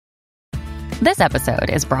This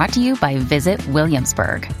episode is brought to you by Visit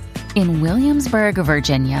Williamsburg. In Williamsburg,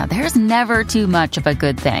 Virginia, there's never too much of a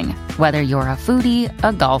good thing. Whether you're a foodie,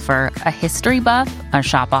 a golfer, a history buff, a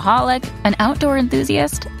shopaholic, an outdoor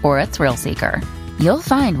enthusiast, or a thrill seeker, you'll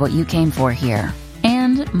find what you came for here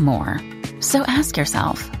and more. So ask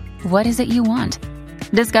yourself, what is it you want?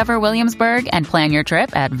 Discover Williamsburg and plan your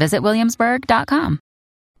trip at visitwilliamsburg.com.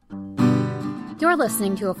 You're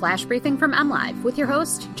listening to a flash briefing from MLive with your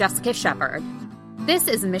host, Jessica Shepard. This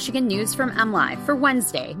is Michigan News from MLive for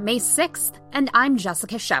Wednesday, May 6th, and I'm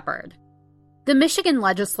Jessica Shepard. The Michigan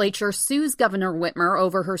legislature sues Governor Whitmer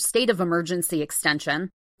over her state of emergency extension.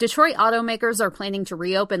 Detroit automakers are planning to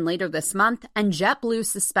reopen later this month, and JetBlue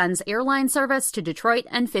suspends airline service to Detroit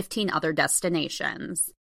and 15 other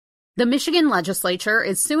destinations. The Michigan legislature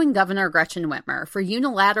is suing Governor Gretchen Whitmer for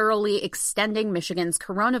unilaterally extending Michigan's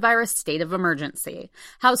coronavirus state of emergency.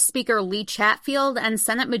 House Speaker Lee Chatfield and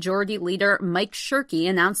Senate Majority Leader Mike Shirkey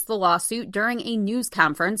announced the lawsuit during a news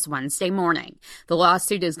conference Wednesday morning. The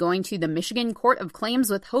lawsuit is going to the Michigan Court of Claims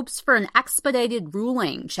with hopes for an expedited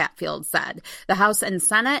ruling, Chatfield said. The House and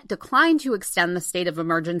Senate declined to extend the state of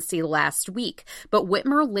emergency last week, but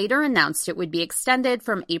Whitmer later announced it would be extended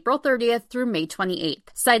from April 30th through May 28th,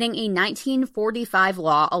 citing a 1945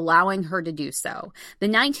 law allowing her to do so. The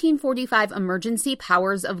 1945 Emergency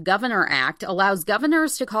Powers of Governor Act allows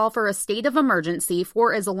governors to call for a state of emergency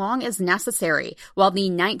for as long as necessary, while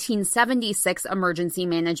the 1976 Emergency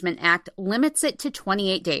Management Act limits it to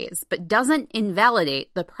 28 days, but doesn't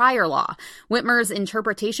invalidate the prior law. Whitmer's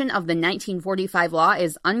interpretation of the 1945 law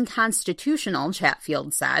is unconstitutional,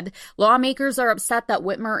 Chatfield said. Lawmakers are upset that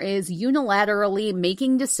Whitmer is unilaterally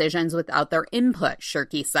making decisions without their input,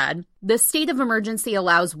 Shirkey said. The state of emergency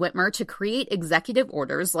allows Whitmer to create executive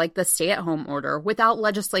orders like the stay-at-home order without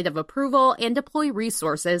legislative approval and deploy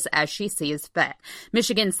resources as she sees fit.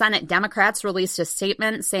 Michigan Senate Democrats released a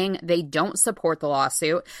statement saying they don't support the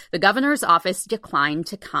lawsuit. The governor's office declined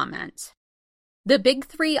to comment. The big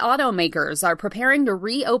three automakers are preparing to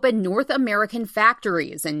reopen North American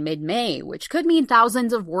factories in mid-May, which could mean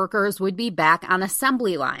thousands of workers would be back on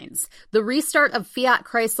assembly lines. The restart of Fiat,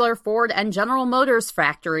 Chrysler, Ford, and General Motors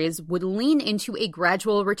factories would lean into a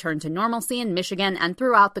gradual return to normalcy in Michigan and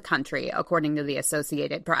throughout the country, according to the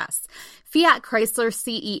Associated Press. Fiat Chrysler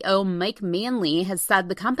CEO Mike Manley has said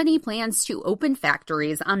the company plans to open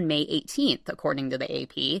factories on May 18th, according to the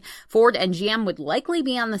AP. Ford and GM would likely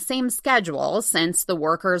be on the same schedule, since the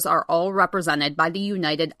workers are all represented by the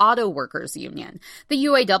United Auto Workers Union. The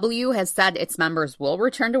UAW has said its members will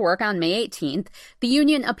return to work on May 18th. The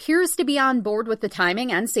union appears to be on board with the timing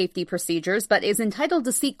and safety procedures, but is entitled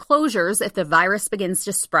to seek closures if the virus begins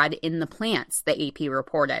to spread in the plants, the AP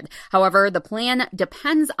reported. However, the plan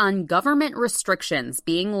depends on government restrictions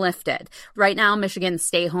being lifted. Right now, Michigan's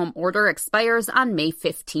stay-home order expires on May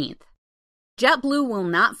 15th. JetBlue will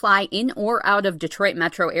not fly in or out of Detroit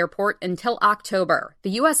Metro Airport until October.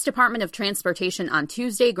 The U.S. Department of Transportation on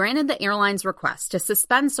Tuesday granted the airline's request to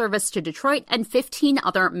suspend service to Detroit and 15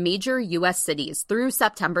 other major U.S. cities through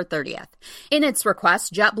September 30th. In its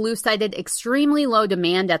request, JetBlue cited extremely low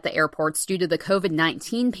demand at the airports due to the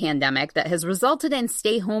COVID-19 pandemic that has resulted in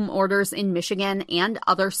stay-home orders in Michigan and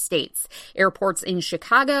other states. Airports in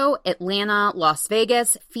Chicago, Atlanta, Las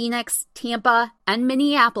Vegas, Phoenix, Tampa, and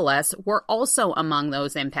Minneapolis were also among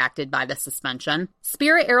those impacted by the suspension.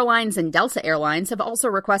 Spirit Airlines and Delta Airlines have also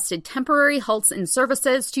requested temporary halts in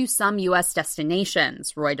services to some U.S.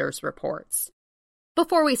 destinations, Reuters reports.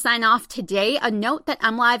 Before we sign off today, a note that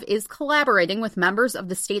MLive is collaborating with members of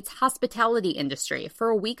the state's hospitality industry for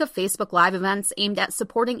a week of Facebook Live events aimed at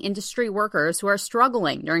supporting industry workers who are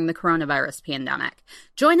struggling during the coronavirus pandemic.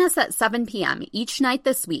 Join us at 7 p.m. each night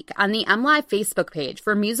this week on the MLive Facebook page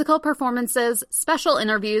for musical performances, special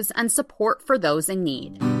interviews, and support for those in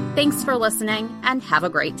need. Thanks for listening, and have a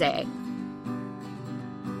great day.